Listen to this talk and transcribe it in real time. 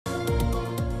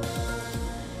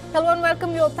Hello and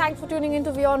welcome you. Thanks for tuning in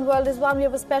to WION World is One. We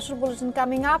have a special bulletin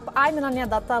coming up. I'm Ananya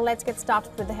Datta. Let's get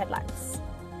started with the headlines.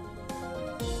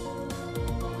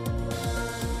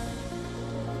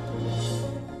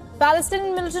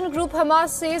 Palestinian militant group Hamas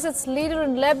says its leader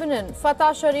in Lebanon,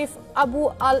 Fatah Sharif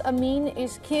Abu al-Amin,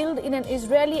 is killed in an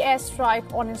Israeli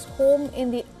airstrike on his home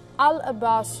in the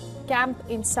Al-Abbas camp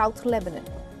in South Lebanon.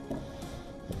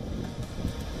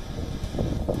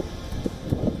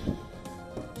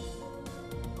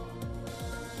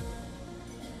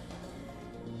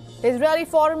 Israeli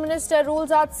Foreign Minister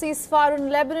rules out ceasefire in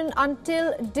Lebanon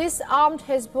until disarmed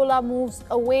Hezbollah moves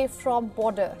away from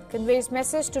border. Conveys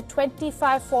message to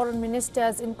 25 foreign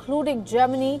ministers including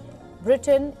Germany,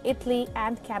 Britain, Italy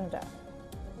and Canada.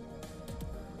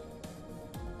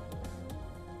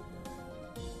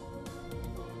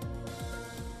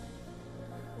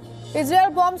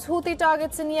 Israel bombs Houthi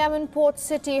targets in Yemen port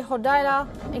city Hodeidah,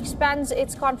 expands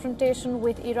its confrontation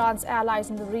with Iran's allies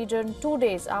in the region 2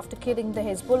 days after killing the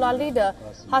Hezbollah leader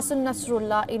Hassan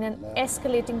Nasrallah in an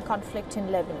escalating conflict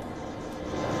in Lebanon.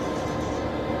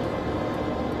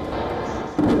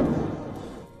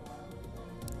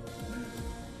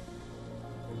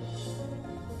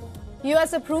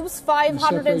 U.S. approves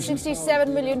 $567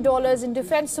 million in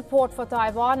defense support for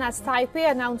Taiwan as Taipei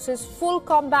announces full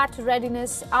combat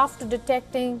readiness after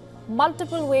detecting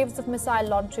multiple waves of missile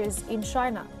launches in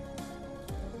China.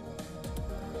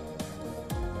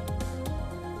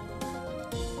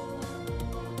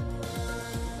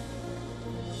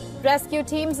 Rescue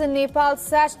teams in Nepal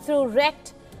searched through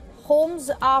wrecked homes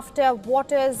after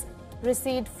waters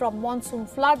recede from monsoon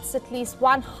floods. At least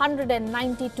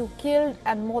 192 killed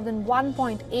and more than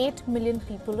 1.8 million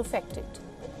people affected.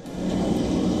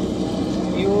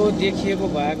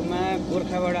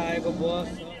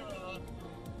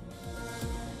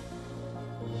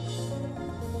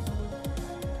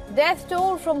 Death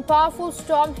toll from powerful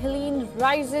storm Helene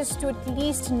rises to at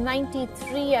least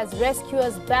 93 as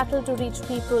rescuers battle to reach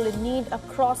people in need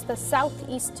across the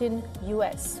southeastern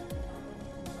U.S.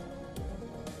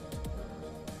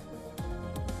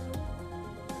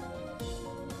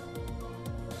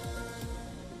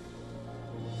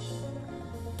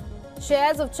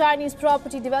 Shares of Chinese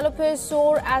property developers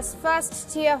soar as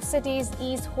first-tier cities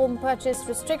ease home purchase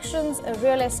restrictions. A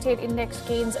real estate index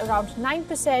gains around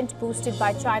 9%, boosted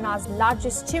by China's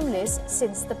largest stimulus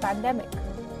since the pandemic.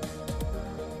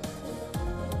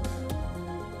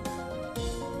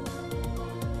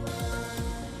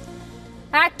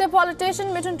 Actor-politician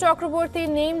Mithun Chakraborty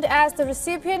named as the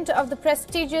recipient of the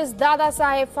prestigious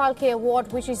Dadasaheb Phalke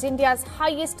Award, which is India's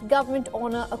highest government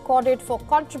honour accorded for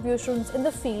contributions in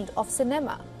the field of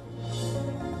cinema.